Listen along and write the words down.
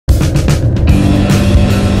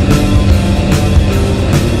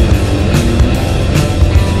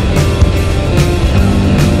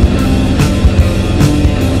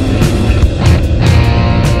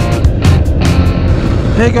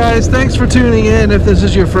Hey guys, thanks for tuning in. If this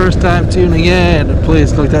is your first time tuning in,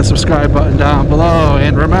 please click that subscribe button down below.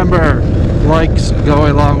 And remember, likes go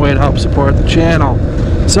a long way to help support the channel.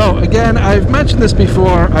 So again, I've mentioned this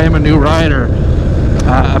before, I am a new rider.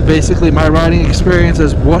 Basically, my riding experience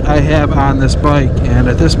is what I have on this bike. And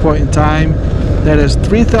at this point in time, that is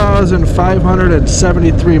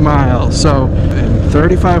 3,573 miles. So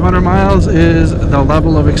 3,500 miles is the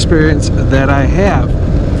level of experience that I have.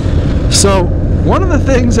 So one of the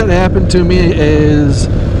things that happened to me is,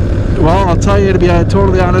 well, I'll tell you, to be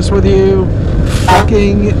totally honest with you,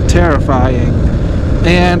 fucking terrifying.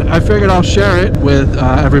 And I figured I'll share it with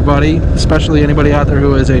everybody, especially anybody out there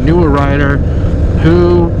who is a newer rider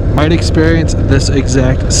who might experience this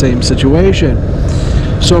exact same situation.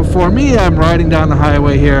 So for me, I'm riding down the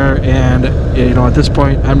highway here, and you know, at this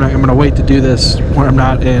point, I'm going to wait to do this when I'm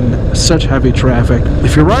not in such heavy traffic.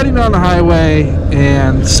 If you're riding down the highway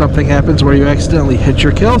and something happens where you accidentally hit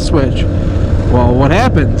your kill switch, well, what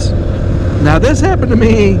happens? Now, this happened to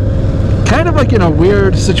me kind of like in a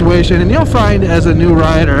weird situation, and you'll find as a new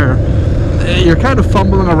rider, you're kind of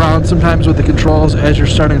fumbling around sometimes with the controls as you're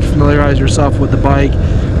starting to familiarize yourself with the bike.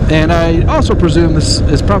 And I also presume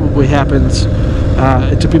this probably happens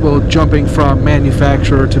to people jumping from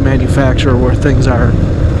manufacturer to manufacturer, where things are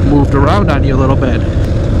moved around on you a little bit.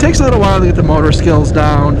 It takes a little while to get the motor skills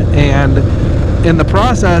down, and in the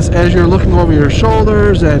process, as you're looking over your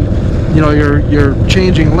shoulders and you know you're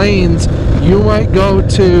changing lanes, you might go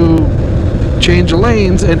to change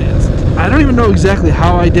lanes, and I don't even know exactly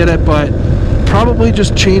how I did it, but probably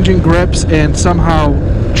just changing grips and somehow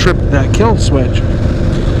tripped that kill switch.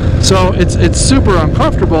 So it's super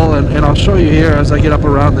uncomfortable, and I'll show you here as I get up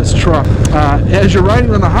around this truck. As you're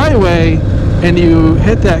riding on the highway and you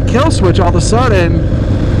hit that kill switch, all of a sudden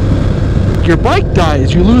your bike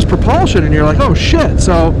dies, you lose propulsion, and you're like, oh shit.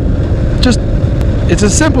 So just, it's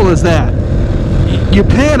as simple as that. You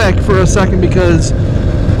panic for a second because,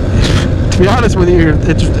 to be honest with you,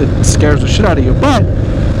 it scares the shit out of you. But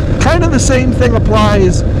kind of the same thing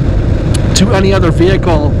applies to any other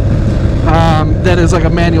vehicle that is like a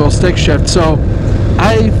manual stick shift. So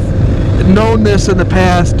I've known this in the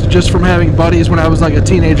past just from having buddies when I was like a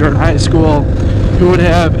teenager in high school who would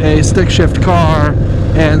have a stick shift car,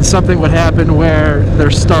 and something would happen where their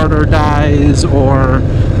starter dies, or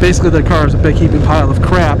basically the car is a big heaping pile of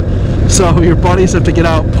crap. So your buddies have to get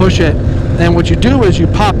out, push it, and what you do is you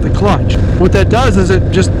pop the clutch. What that does is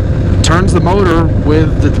it just turns the motor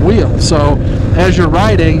with the wheel. So as you're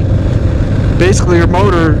riding, basically your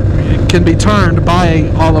motor can be turned by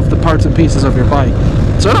all of the parts and pieces of your bike.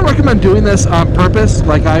 So I don't recommend doing this on purpose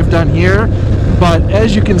like I've done here, but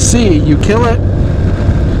as you can see, you kill it,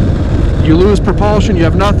 you lose propulsion, you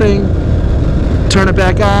have nothing, turn it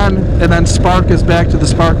back on, and then spark is back to the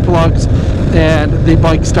spark plugs, and the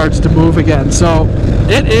bike starts to move again. So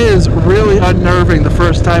it is really unnerving the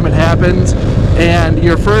first time it happens, and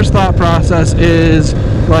your first thought process is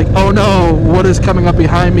like, oh no, what is coming up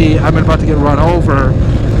behind me? I'm about to get run over.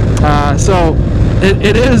 So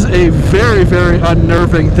it is a very, very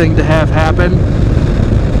unnerving thing to have happen.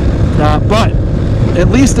 But at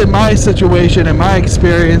least in my situation, in my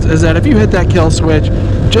experience, is that if you hit that kill switch,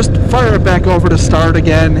 just fire it back over to start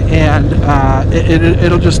again, and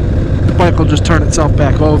it'll just, the bike will just turn itself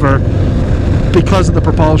back over because of the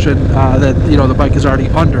propulsion that, you know, the bike is already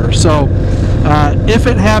under. So if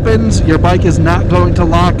it happens, your bike is not going to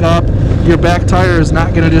lock up, your back tire is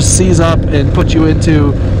not going to just seize up and put you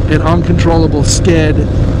into an uncontrollable skid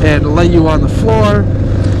and lay you on the floor.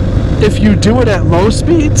 If you do it at low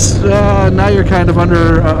speeds, now you're kind of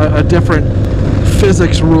under a different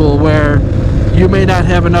physics rule where you may not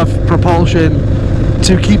have enough propulsion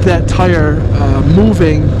to keep that tire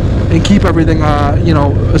moving and keep everything, you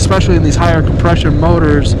know, especially in these higher compression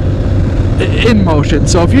motors, in motion.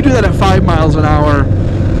 So if you do that at 5 miles an hour,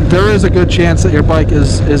 there is a good chance that your bike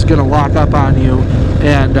is going to lock up on you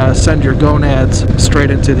and send your gonads straight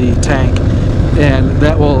into the tank, and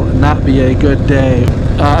that will not be a good day.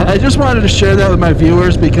 I just wanted to share that with my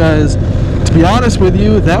viewers because, to be honest with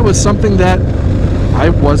you, that was something that I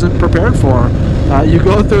wasn't prepared for. You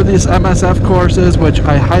go through these MSF courses, which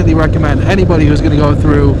I highly recommend anybody who's going to go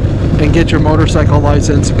through and get your motorcycle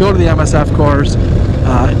license, go to the MSF course.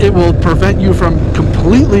 It will prevent you from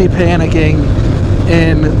completely panicking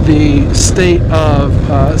in the state of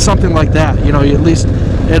something like that. You know, at least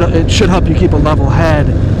it should help you keep a level head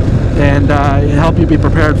and help you be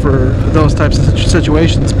prepared for those types of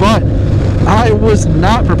situations. But I was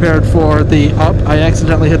not prepared for the I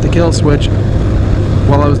accidentally hit the kill switch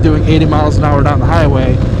while I was doing 80 miles an hour down the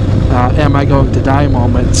highway, am I going to die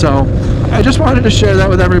moment. So I just wanted to share that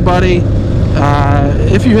with everybody.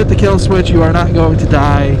 If you hit the kill switch, you are not going to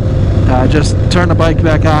die. Just turn the bike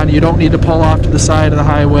back on. You don't need to pull off to the side of the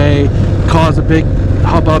highway, cause a big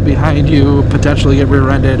hubbub behind you, potentially get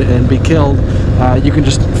rear-ended and be killed. You can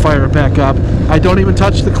just fire it back up. I don't even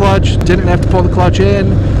touch the clutch. Didn't have to pull the clutch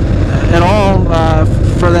in at all,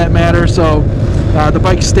 for that matter. So the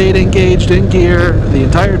bike stayed engaged in gear the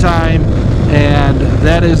entire time, and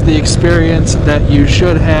that is the experience that you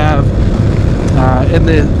should have in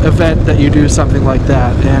the event that you do something like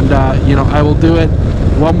that. And you know, I will do it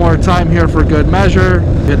one more time here for good measure.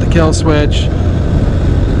 Hit the kill switch,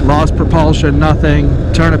 lost propulsion, nothing,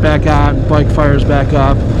 turn it back on, bike fires back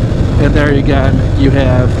up, and there again you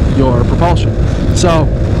have your propulsion. So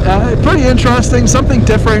pretty interesting, something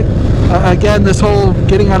different. Again, this whole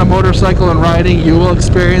getting on a motorcycle and riding, you will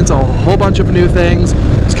experience a whole bunch of new things.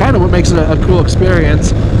 It's kind of what makes it a cool experience,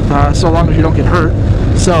 so long as you don't get hurt.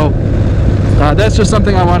 So that's just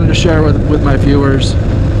something I wanted to share with my viewers.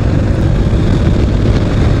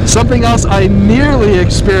 Something else I nearly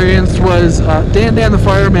experienced was Dan the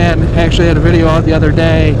Fireman actually had a video out the other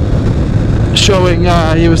day showing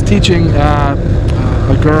he was teaching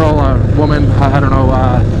a girl, a woman, I don't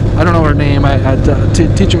know her name,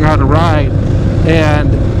 teaching her how to ride,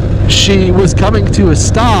 and she was coming to a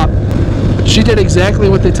stop. She did exactly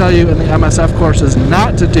what they tell you in the MSF courses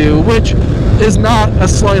not to do, which is not a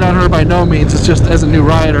slight on her by no means. It's just, as a new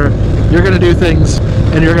rider, you're going to do things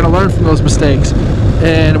and you're going to learn from those mistakes.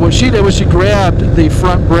 And what she did was she grabbed the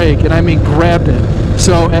front brake, and I mean grabbed it.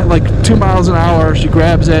 So at like 2 miles an hour, she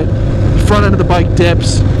grabs it, front end of the bike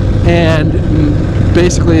dips, and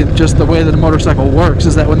basically just the way that the motorcycle works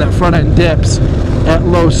is that when that front end dips at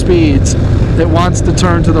low speeds, it wants to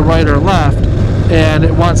turn to the right or left, and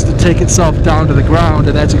it wants to take itself down to the ground,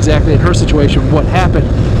 and that's exactly in her situation what happened.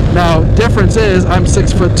 Now, difference is I'm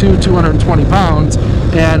 6'2", 220 pounds,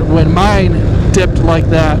 and when mine dipped like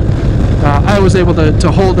that, I was able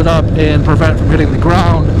to hold it up and prevent it from hitting the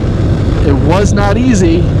ground. It was not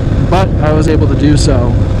easy, but I was able to do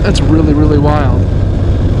so. That's really, really wild.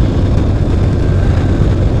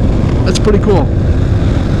 That's pretty cool.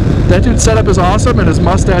 That dude's setup is awesome, and his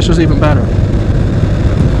mustache is even better.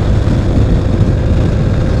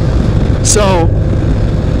 So,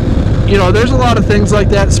 you know, there's a lot of things like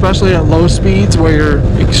that, especially at low speeds where you're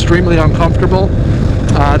extremely uncomfortable,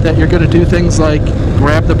 that you're going to do things like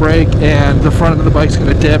grab the brake and the front of the bike's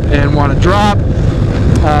going to dip and want to drop.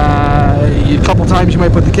 A couple times you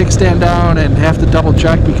might put the kickstand down and have to double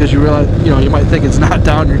check because you realize, you know, you might think it's not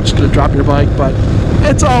down, you're just going to drop your bike, but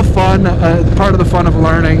it's all fun, part of the fun of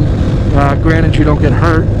learning. Granted, you don't get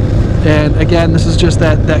hurt. And again, this is just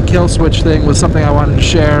that kill switch thing was something I wanted to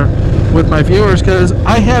share with my viewers because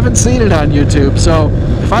I haven't seen it on YouTube. So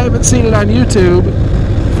if I haven't seen it on YouTube,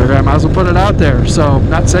 I figure I might as well put it out there. So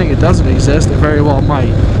not saying it doesn't exist, it very well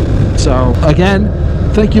might. So again,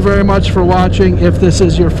 thank you very much for watching. If this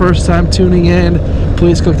is your first time tuning in,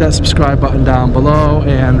 please click that subscribe button down below,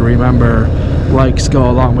 and remember, likes go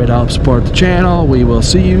a long way to help support the channel. We will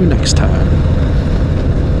see you next time.